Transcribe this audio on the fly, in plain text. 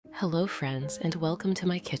Hello friends, and welcome to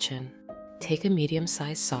my kitchen. Take a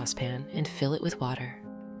medium-sized saucepan and fill it with water.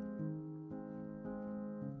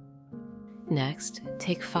 Next,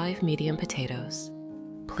 take 5 medium potatoes.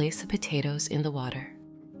 Place the potatoes in the water.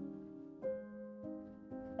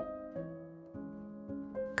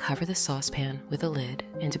 Cover the saucepan with a lid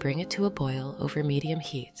and bring it to a boil over medium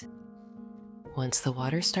heat. Once the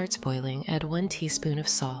water starts boiling, add 1 teaspoon of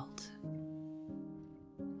salt.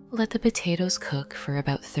 Let the potatoes cook for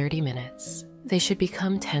about 30 minutes. They should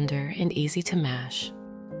become tender and easy to mash.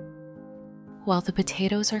 While the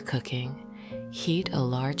potatoes are cooking, heat a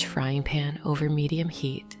large frying pan over medium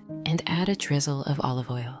heat and add a drizzle of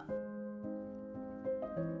olive oil.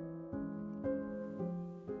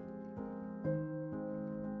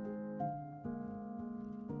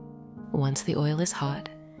 Once the oil is hot,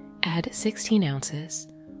 add 16 ounces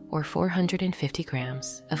or 450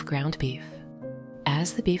 grams of ground beef.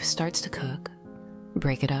 As the beef starts to cook,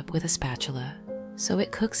 break it up with a spatula so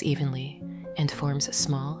it cooks evenly and forms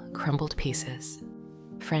small, crumbled pieces.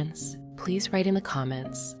 Friends, please write in the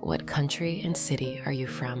comments what country and city are you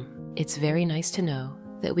from. It's very nice to know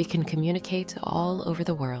that we can communicate all over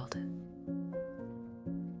the world.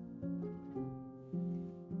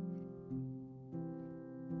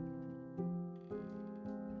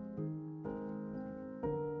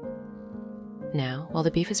 Now, while the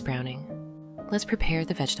beef is browning, let's prepare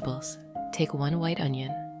the vegetables. Take 1 white onion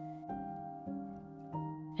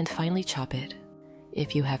and finely chop it.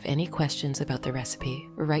 If you have any questions about the recipe,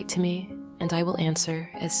 write to me and I will answer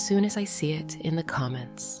as soon as I see it in the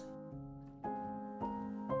comments.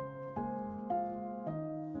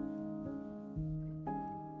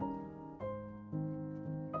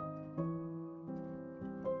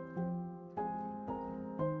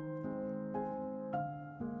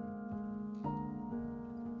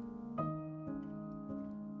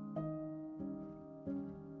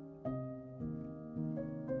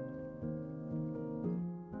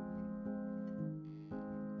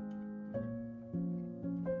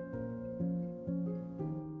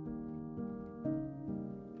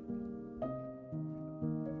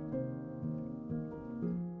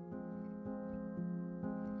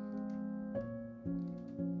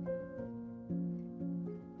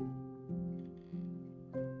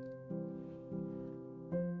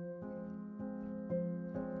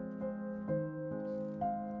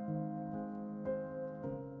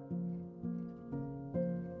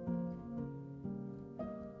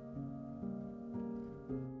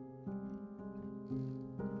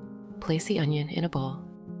 Place the onion in a bowl.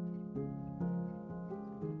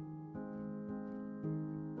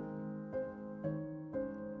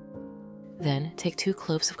 Then take 2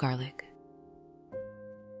 cloves of garlic.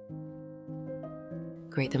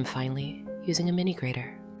 Grate them finely using a mini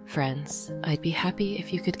grater. Friends, I'd be happy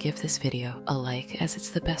if you could give this video a like, as it's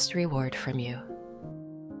the best reward from you.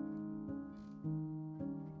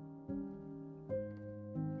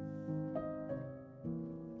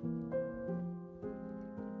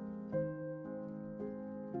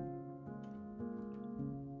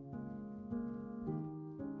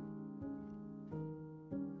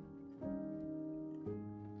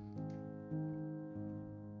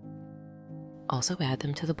 Also add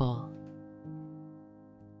them to the bowl.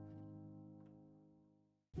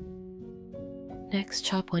 Next,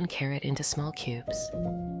 chop 1 carrot into small cubes.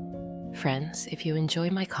 Friends, if you enjoy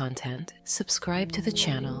my content, subscribe to the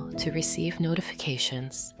channel to receive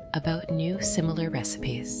notifications about new similar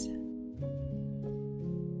recipes.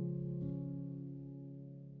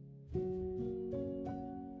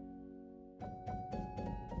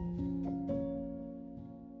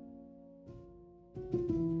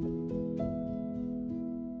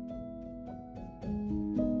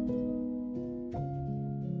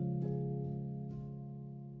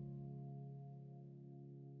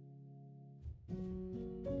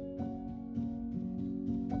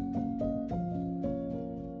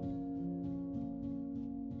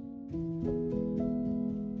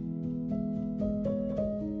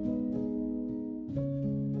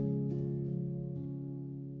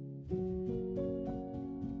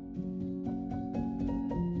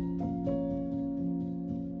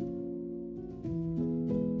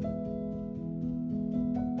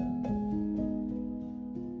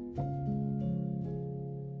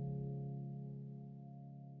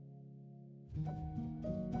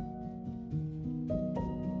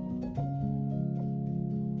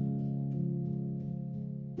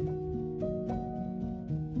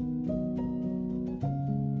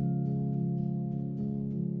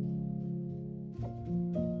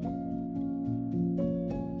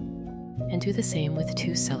 And do the same with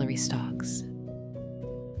 2 celery stalks.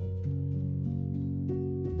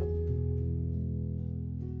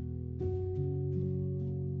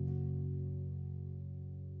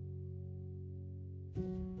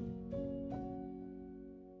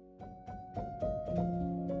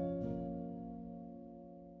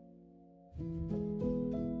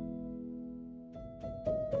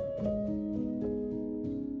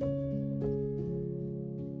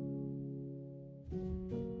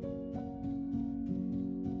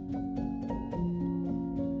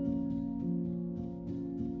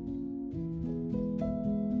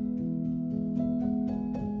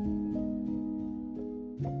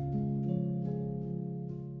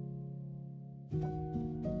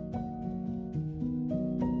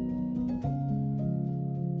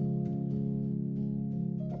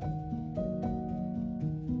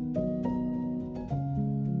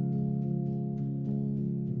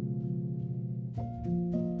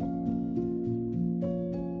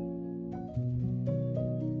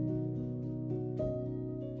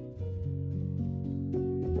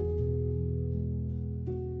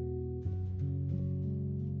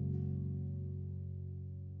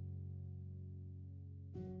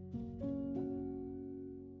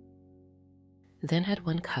 Then add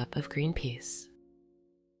 1 cup of green peas.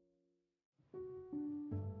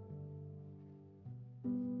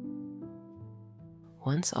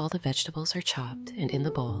 Once all the vegetables are chopped and in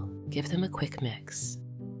the bowl, give them a quick mix.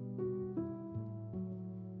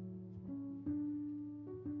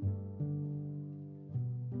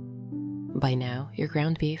 By now, your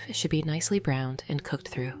ground beef should be nicely browned and cooked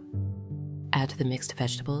through. Add the mixed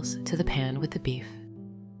vegetables to the pan with the beef.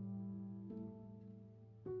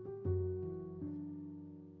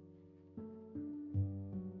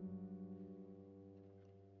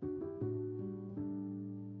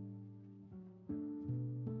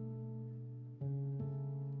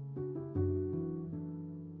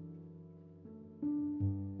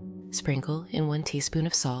 Sprinkle in 1 teaspoon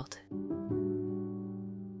of salt,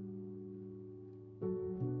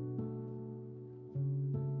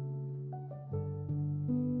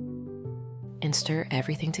 and stir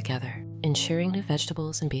everything together, ensuring the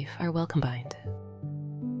vegetables and beef are well combined.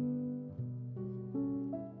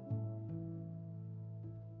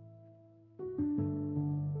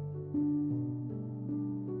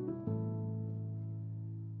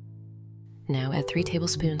 Now add 3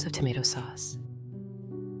 tablespoons of tomato sauce.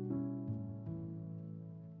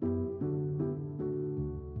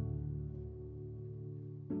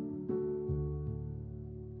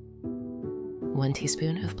 One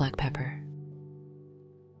teaspoon of black pepper.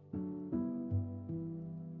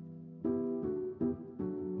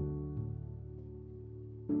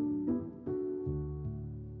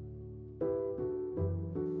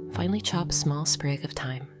 Finely chop small sprig of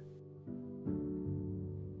thyme.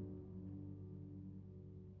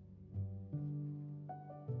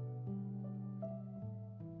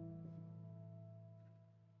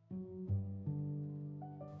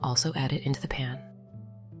 Also add it into the pan.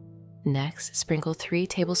 Next, sprinkle 3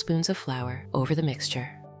 tablespoons of flour over the mixture.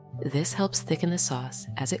 This helps thicken the sauce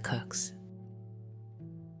as it cooks.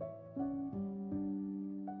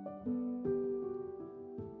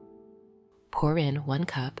 Pour in 1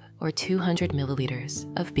 cup or 200 milliliters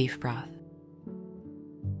of beef broth.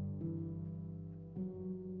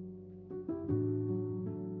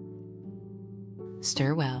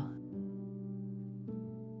 Stir well.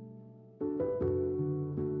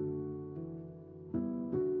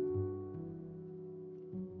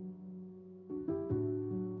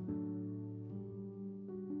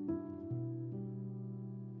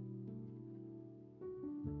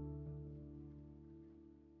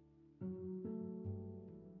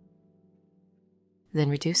 Then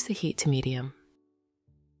reduce the heat to medium.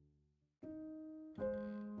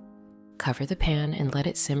 Cover the pan and let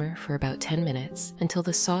it simmer for about 10 minutes until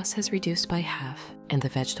the sauce has reduced by half and the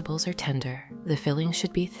vegetables are tender. The filling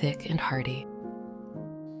should be thick and hearty.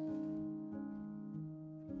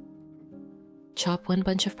 Chop 1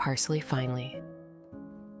 bunch of parsley finely.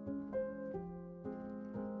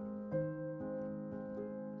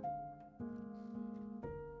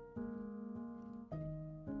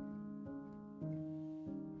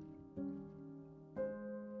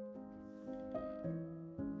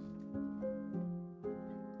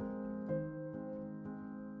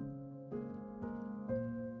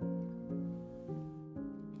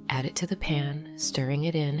 Add it to the pan, stirring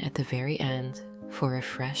it in at the very end for a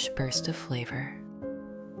fresh burst of flavor.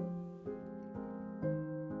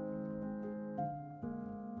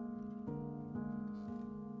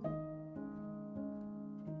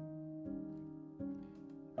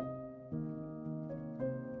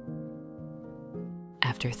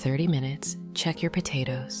 After 30 minutes, check your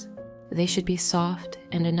potatoes. They should be soft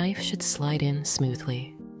and a knife should slide in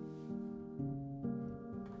smoothly.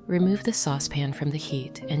 Remove the saucepan from the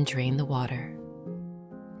heat and drain the water.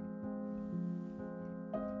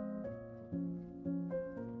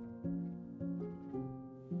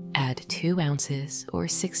 Add 2 ounces or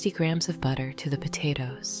 60 grams of butter to the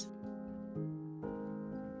potatoes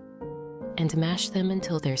and mash them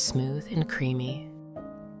until they're smooth and creamy.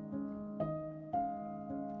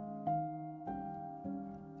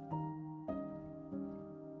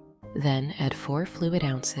 Then add 4 fluid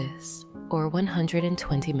ounces or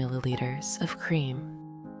 120 milliliters of cream.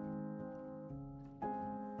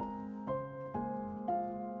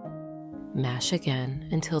 Mash again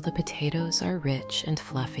until the potatoes are rich and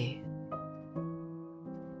fluffy.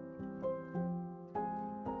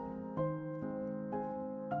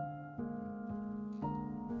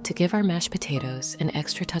 To give our mashed potatoes an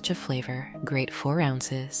extra touch of flavor, grate 4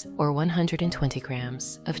 ounces or 120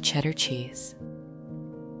 grams of cheddar cheese.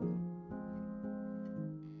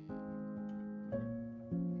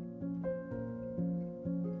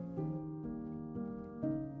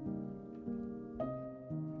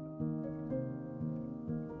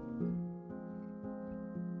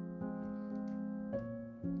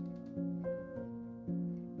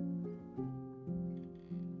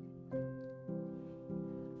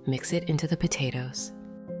 mix it into the potatoes.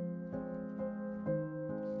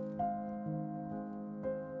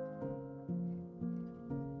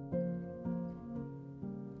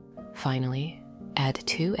 Finally, add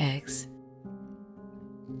 2 eggs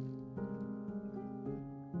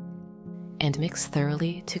and mix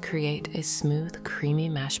thoroughly to create a smooth, creamy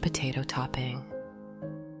mashed potato topping.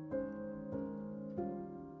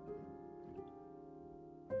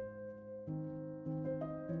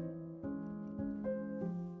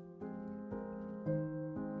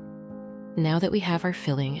 Now that we have our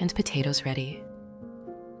filling and potatoes ready,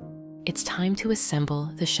 it's time to assemble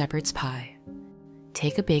the shepherd's pie.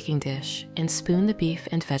 Take a baking dish and spoon the beef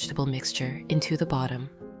and vegetable mixture into the bottom.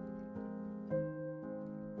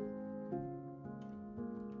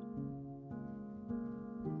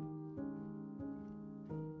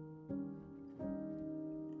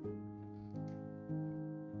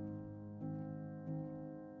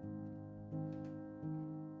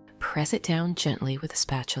 Press it down gently with a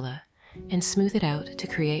spatula and smooth it out to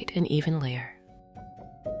create an even layer.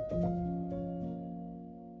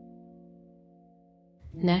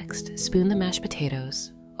 Next, spoon the mashed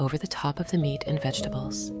potatoes over the top of the meat and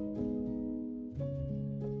vegetables.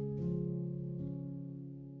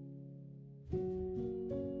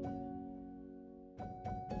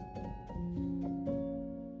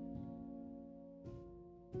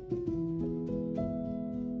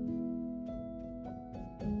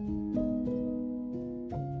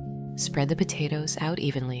 Spread the potatoes out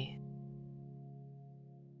evenly.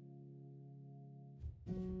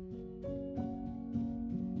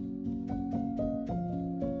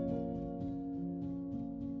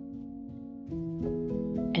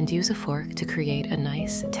 And use a fork to create a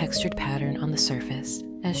nice textured pattern on the surface,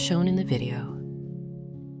 as shown in the video.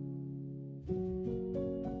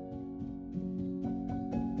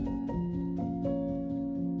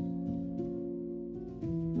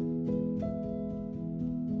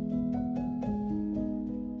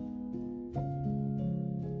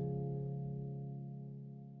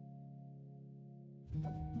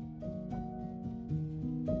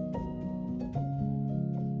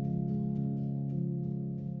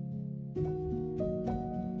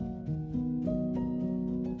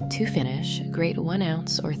 To finish, grate 1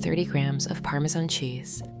 ounce or 30 grams of Parmesan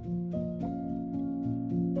cheese.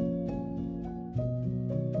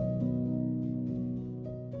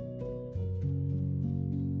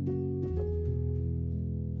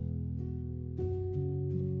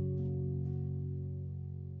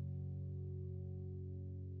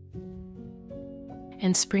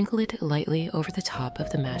 And sprinkle it lightly over the top of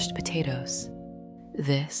the mashed potatoes.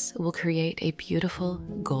 This will create a beautiful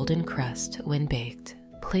golden crust when baked.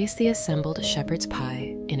 Place the assembled shepherd's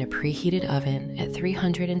pie in a preheated oven at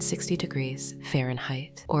 360 degrees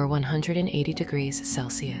Fahrenheit or 180 degrees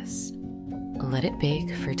Celsius. Let it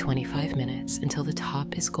bake for 25 minutes until the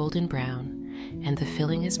top is golden brown and the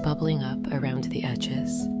filling is bubbling up around the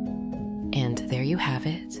edges. And there you have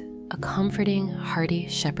it, a comforting, hearty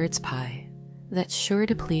shepherd's pie that's sure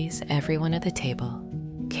to please everyone at the table.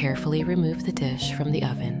 Carefully remove the dish from the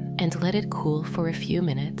oven and let it cool for a few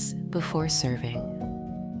minutes before serving.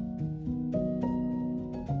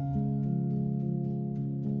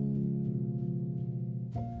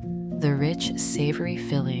 The rich, savory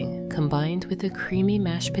filling combined with the creamy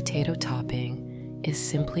mashed potato topping is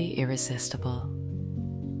simply irresistible.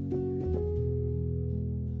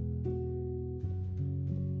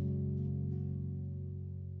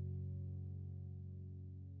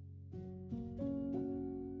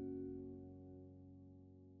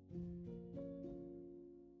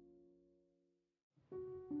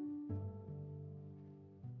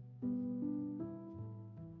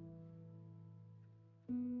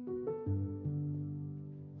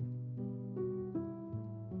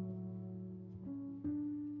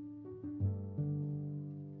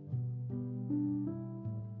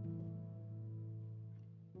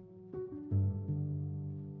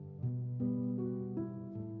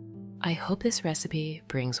 I hope this recipe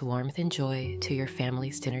brings warmth and joy to your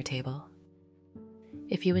family's dinner table.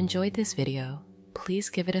 If you enjoyed this video, please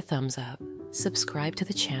give it a thumbs up, subscribe to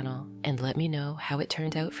the channel, and let me know how it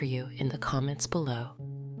turned out for you in the comments below.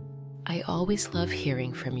 I always love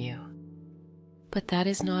hearing from you. But that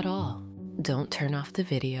is not all. Don't turn off the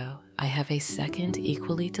video. I have a second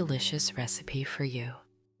equally delicious recipe for you.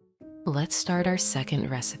 Let's start our second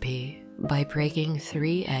recipe by breaking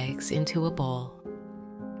 3 eggs into a bowl.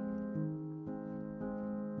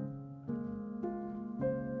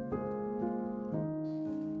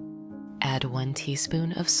 Add 1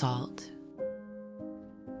 teaspoon of salt,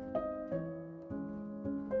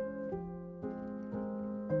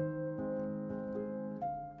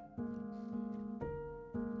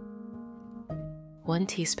 1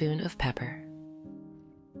 teaspoon of pepper.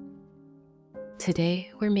 Today,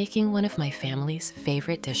 we're making one of my family's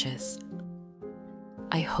favorite dishes.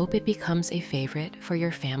 I hope it becomes a favorite for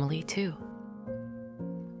your family too.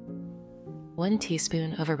 1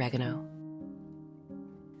 teaspoon of oregano.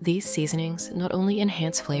 These seasonings not only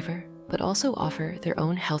enhance flavor, but also offer their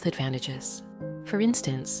own health advantages. For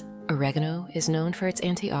instance, oregano is known for its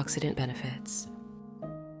antioxidant benefits.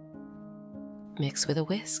 Mix with a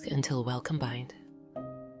whisk until well combined.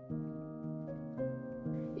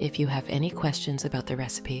 If you have any questions about the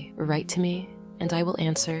recipe, write to me and I will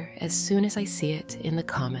answer as soon as I see it in the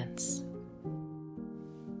comments.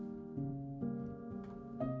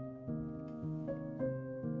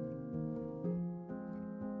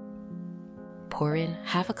 Pour in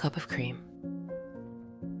half a cup of cream.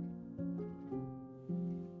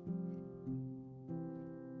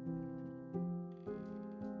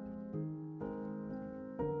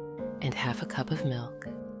 And half a cup of milk.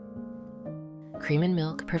 Cream and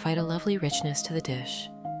milk provide a lovely richness to the dish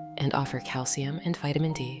and offer calcium and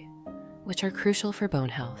vitamin D, which are crucial for bone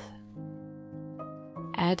health.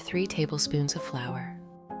 Add 3 tablespoons of flour.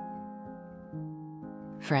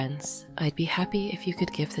 Friends, I'd be happy if you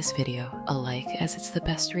could give this video a like, as it's the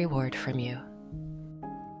best reward from you.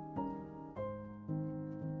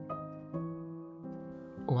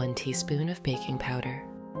 One teaspoon of baking powder.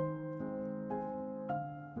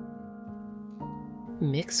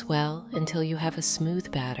 Mix well until you have a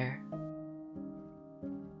smooth batter.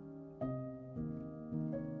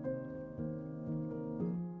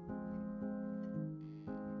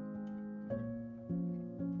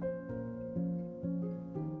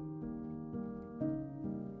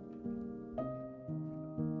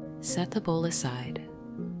 Set the bowl aside.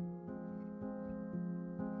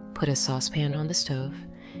 Put a saucepan on the stove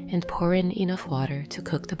and pour in enough water to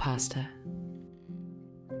cook the pasta.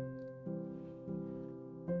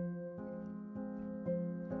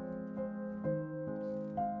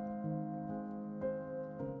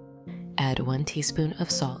 Add 1 teaspoon of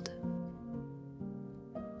salt.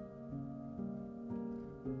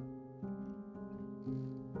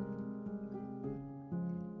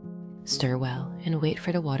 Stir well and wait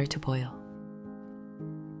for the water to boil.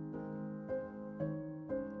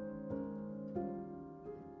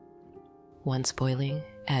 Once boiling,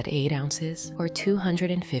 add 8 ounces or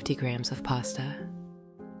 250 grams of pasta.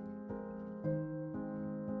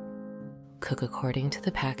 Cook according to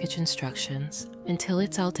the package instructions until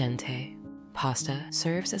it's al dente. Pasta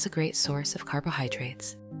serves as a great source of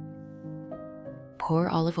carbohydrates. Pour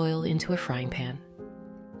olive oil into a frying pan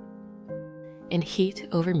and heat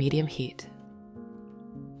over medium heat.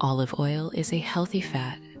 Olive oil is a healthy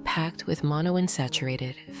fat packed with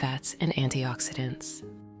monounsaturated fats and antioxidants.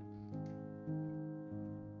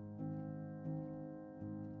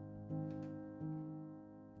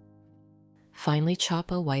 Finely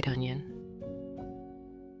chop a white onion.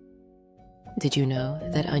 Did you know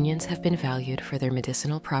that onions have been valued for their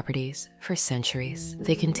medicinal properties for centuries?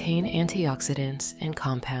 They contain antioxidants and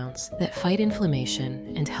compounds that fight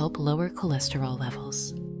inflammation and help lower cholesterol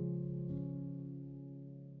levels.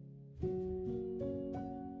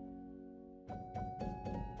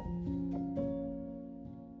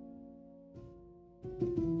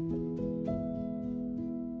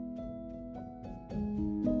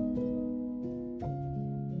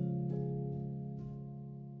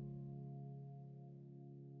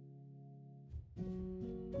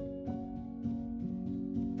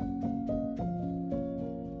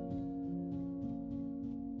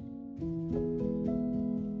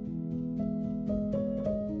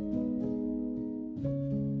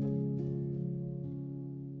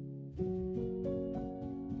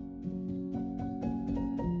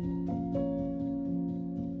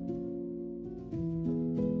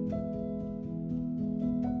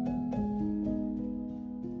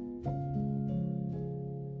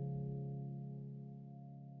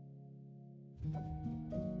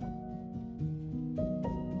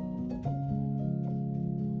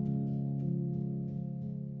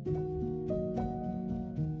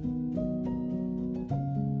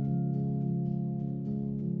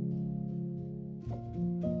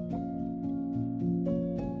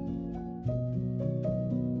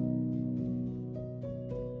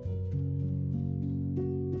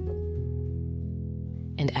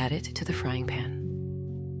 And add it to the frying pan.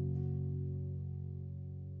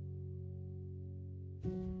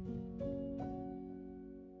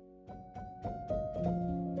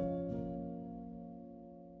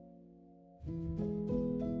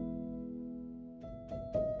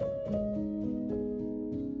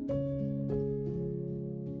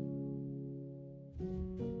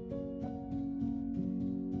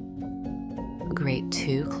 Grate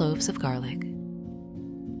 2 cloves of garlic.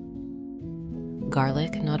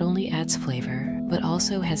 Garlic not only adds flavor, but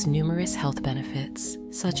also has numerous health benefits,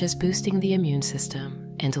 such as boosting the immune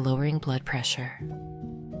system and lowering blood pressure.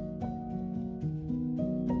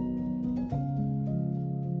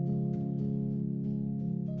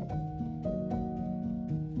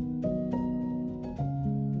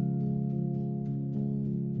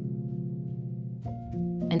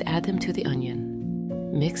 And add them to the onion.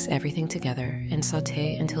 Mix everything together and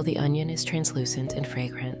sauté until the onion is translucent and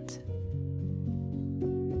fragrant.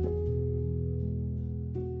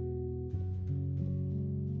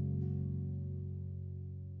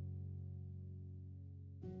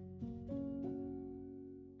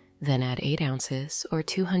 Then add 8 ounces or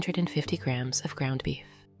 250 grams of ground beef.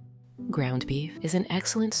 Ground beef is an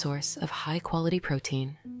excellent source of high-quality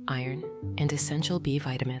protein, iron, and essential B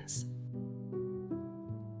vitamins.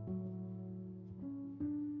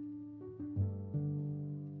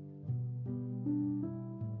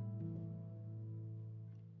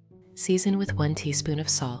 Season with 1 teaspoon of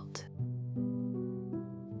salt,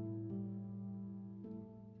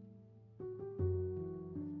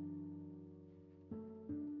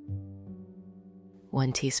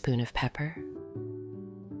 1 teaspoon of pepper,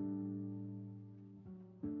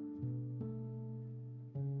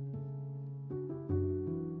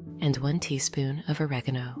 and 1 teaspoon of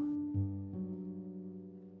oregano.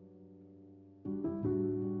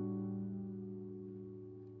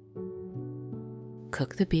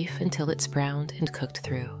 Cook the beef until it's browned and cooked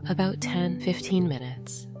through, about 10-15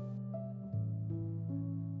 minutes.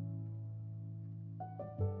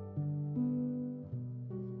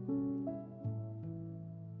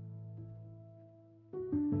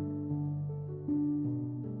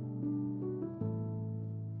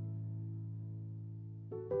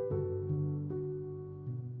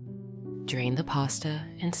 Drain the pasta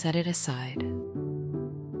and set it aside.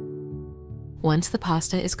 Once the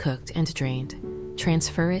pasta is cooked and drained,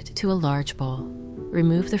 transfer it to a large bowl.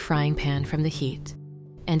 Remove the frying pan from the heat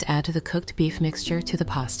and add the cooked beef mixture to the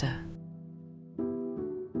pasta.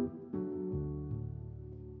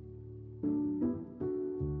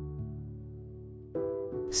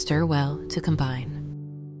 Stir well to combine.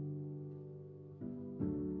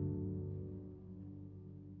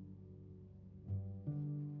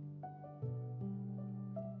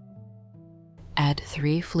 Add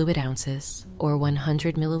 3 fluid ounces or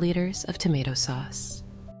 100 milliliters of tomato sauce.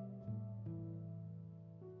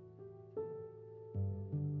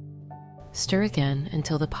 Stir again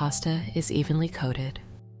until the pasta is evenly coated.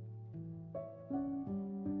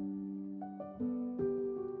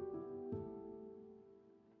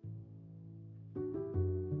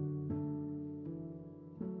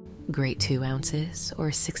 Grate 2 ounces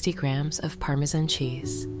or 60 grams of Parmesan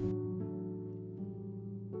cheese.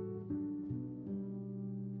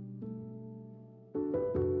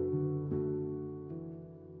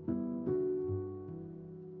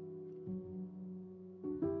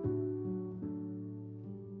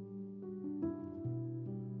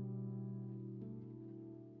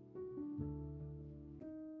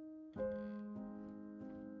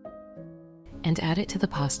 And add it to the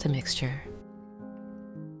pasta mixture.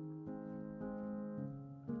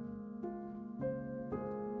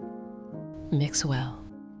 Mix well.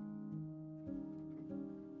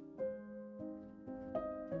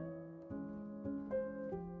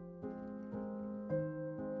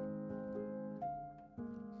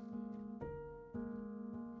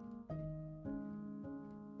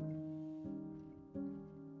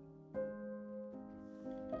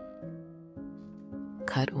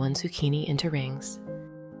 Cut 1 zucchini into rings.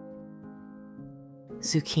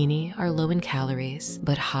 Zucchini are low in calories,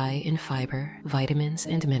 but high in fiber, vitamins,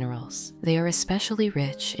 and minerals. They are especially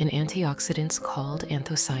rich in antioxidants called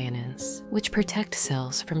anthocyanins, which protect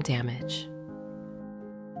cells from damage.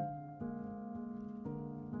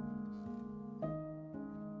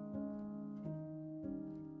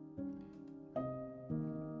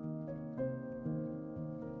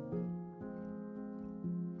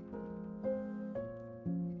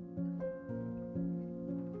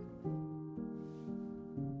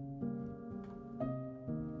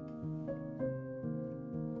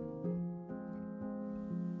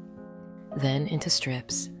 Then into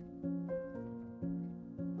strips.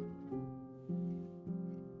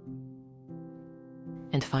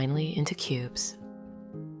 And finally into cubes.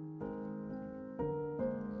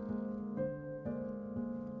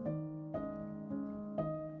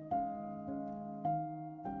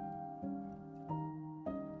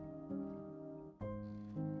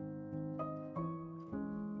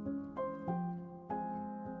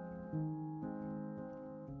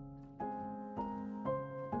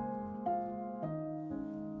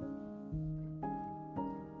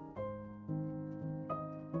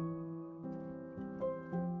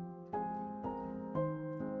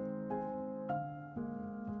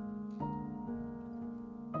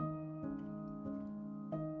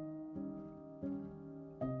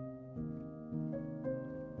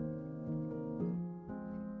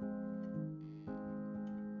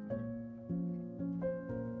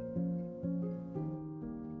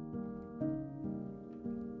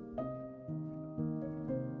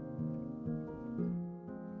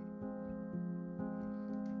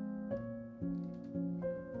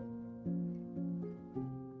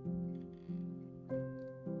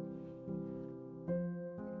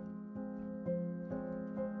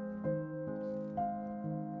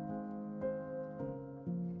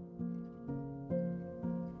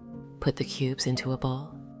 Put the cubes into a bowl.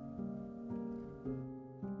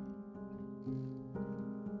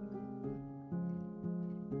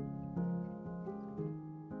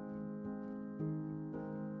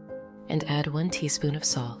 And add 1 teaspoon of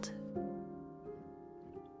salt.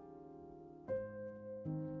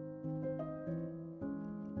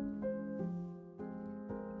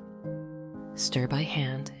 Stir by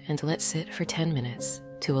hand and let sit for 10 minutes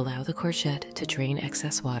to allow the courgette to drain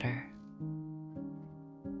excess water.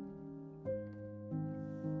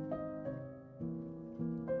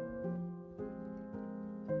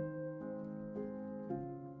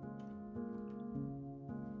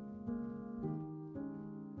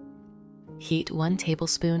 Heat 1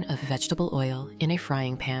 tablespoon of vegetable oil in a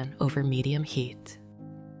frying pan over medium heat.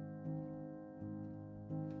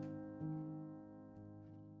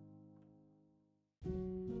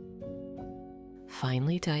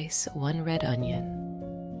 Finely dice 1 red onion.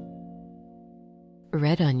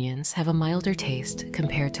 Red onions have a milder taste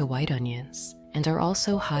compared to white onions and are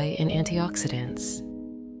also high in antioxidants.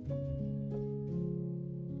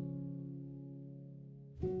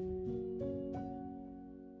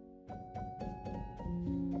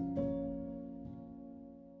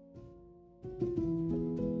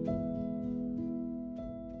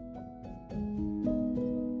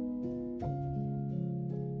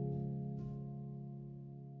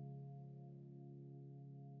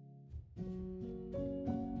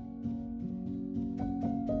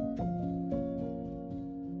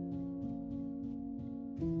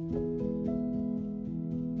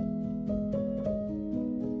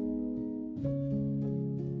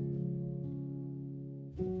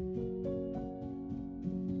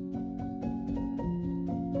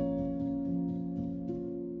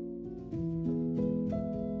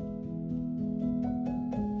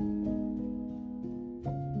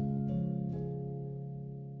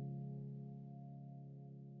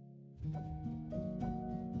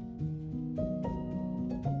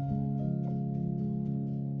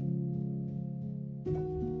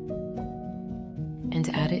 And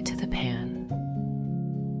add it to the pan.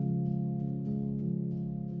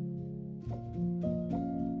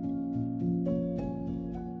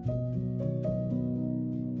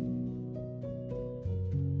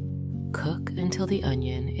 Cook until the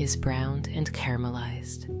onion is browned and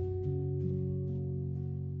caramelized.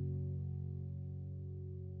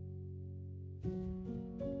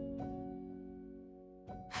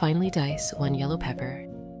 Finely dice 1 yellow pepper.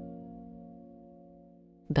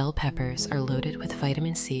 Bell peppers are loaded with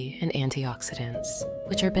vitamin C and antioxidants,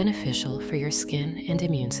 which are beneficial for your skin and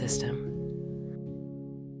immune system.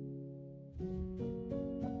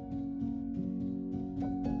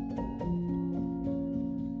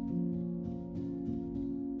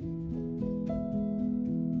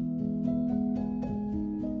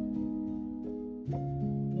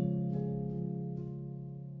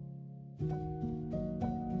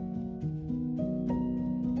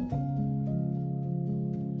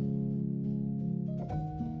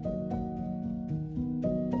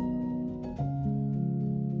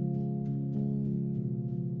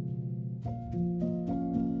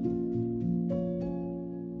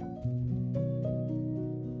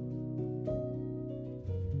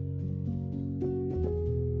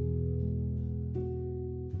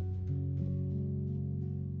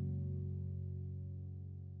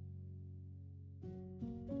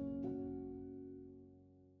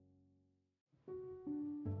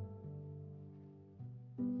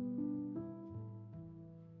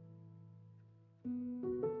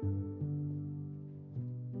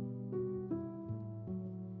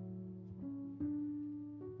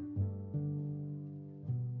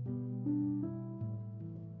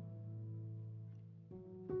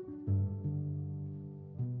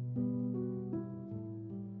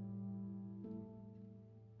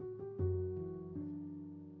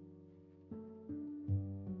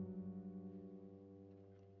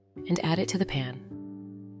 And add it to the pan.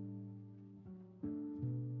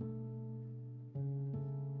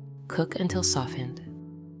 Cook until softened.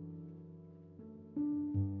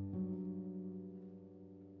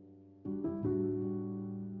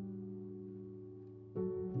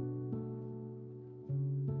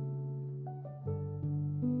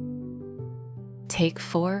 Take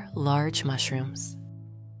 4 large mushrooms.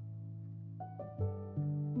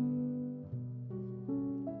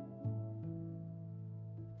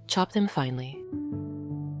 Chop them finely.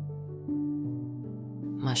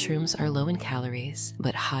 Mushrooms are low in calories,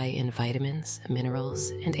 but high in vitamins, minerals,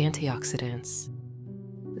 and antioxidants.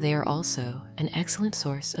 They are also an excellent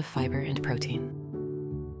source of fiber and protein.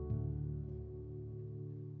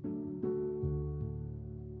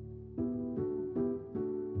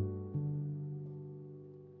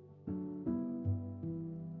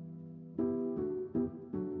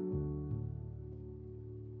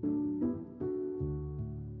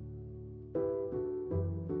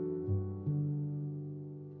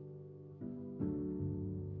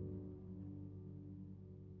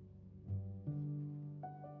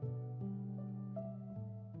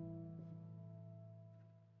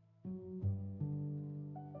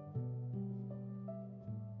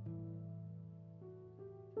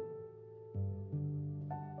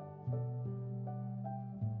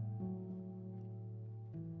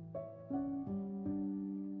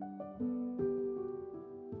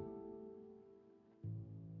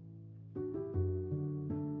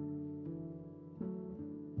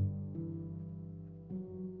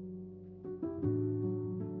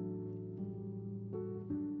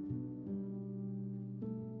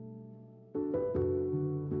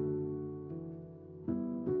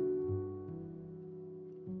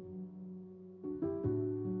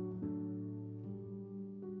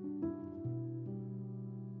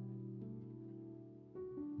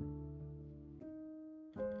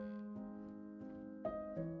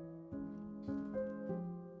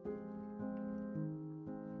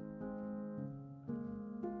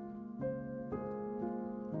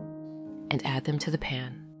 and add them to the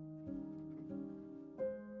pan.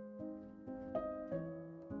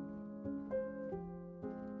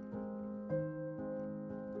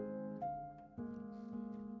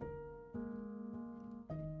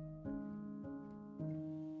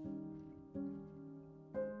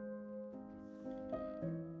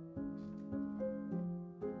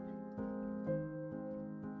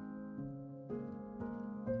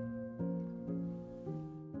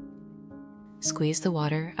 Squeeze the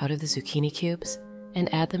water out of the zucchini cubes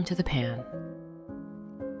and add them to the pan.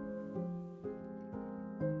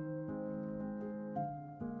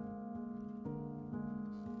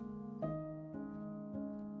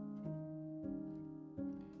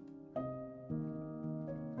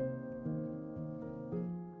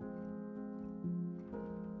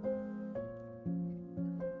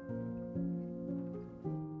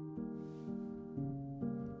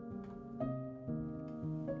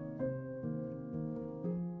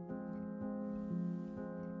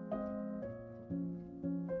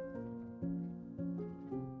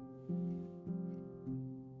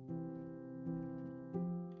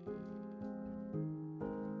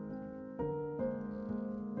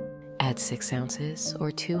 Add 6 ounces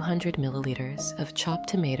or 200 milliliters of chopped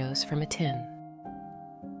tomatoes from a tin.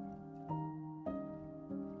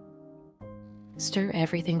 Stir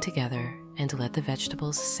everything together and let the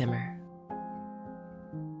vegetables simmer.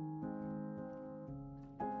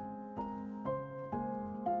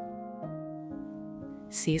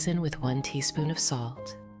 Season with 1 teaspoon of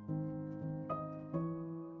salt,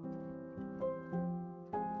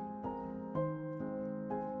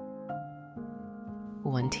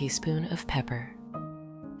 1 teaspoon of pepper,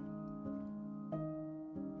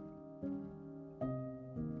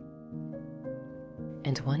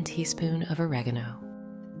 and 1 teaspoon of oregano.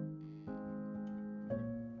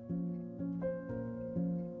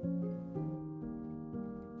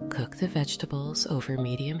 Cook the vegetables over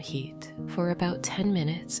medium heat for about 10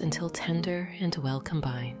 minutes until tender and well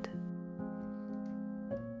combined.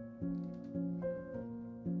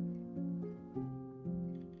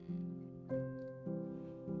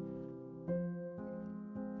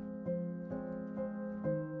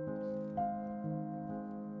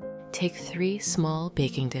 Take 3 small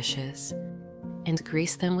baking dishes and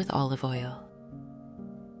grease them with olive oil.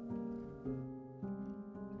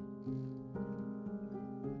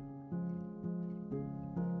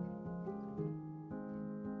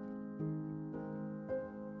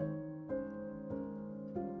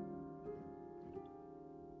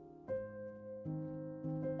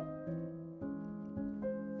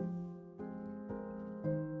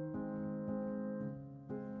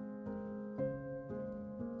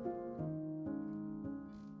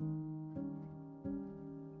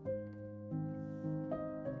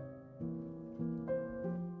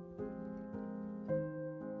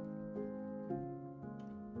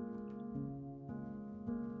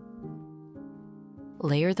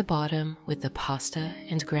 Layer the bottom with the pasta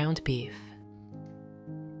and ground beef.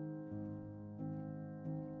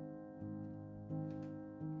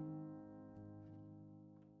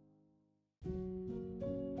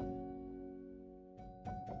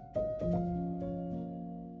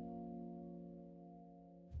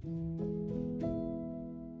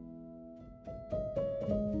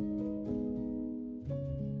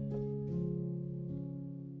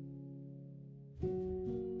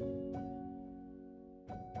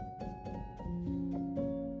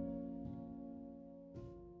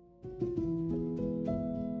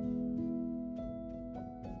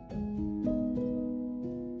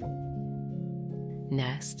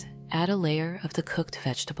 Next, add a layer of the cooked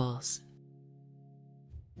vegetables.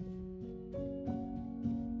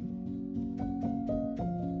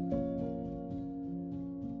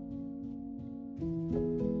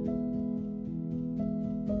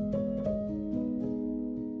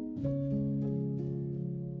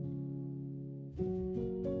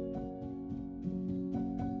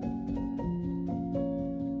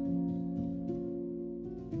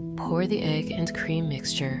 Pour the egg and cream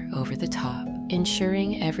mixture over the top,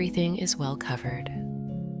 ensuring everything is well covered.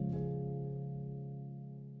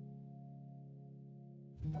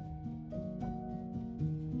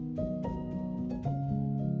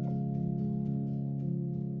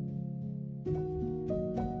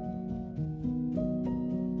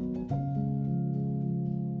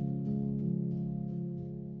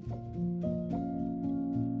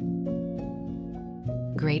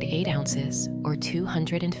 Grate 8 ounces or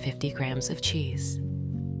 250 grams of cheese.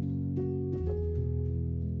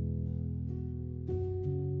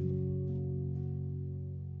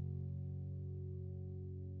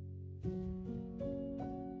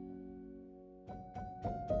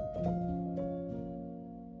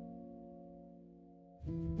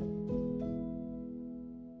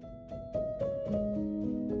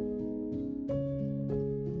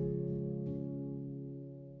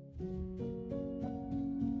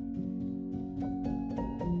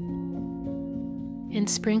 and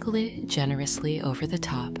sprinkle it generously over the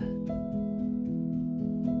top.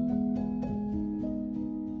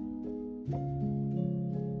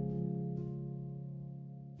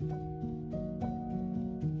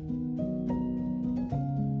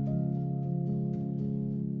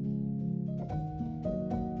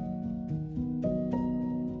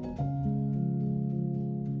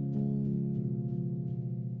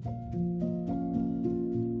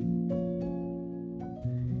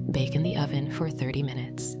 Bake in the oven for 30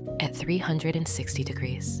 minutes at 360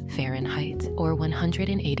 degrees Fahrenheit or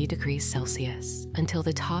 180 degrees Celsius until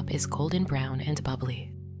the top is golden brown and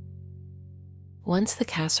bubbly. Once the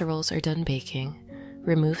casseroles are done baking,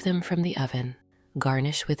 remove them from the oven,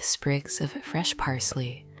 garnish with sprigs of fresh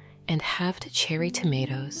parsley, and halved cherry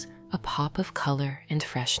tomatoes, a pop of color and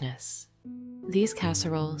freshness. These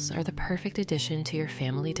casseroles are the perfect addition to your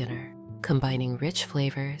family dinner, combining rich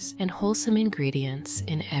flavors and wholesome ingredients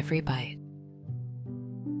in every bite.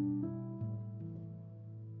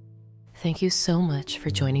 Thank you so much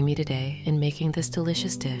for joining me today in making this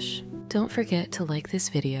delicious dish. Don't forget to like this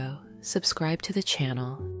video, subscribe to the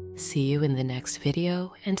channel. See you in the next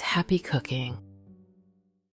video, and happy cooking!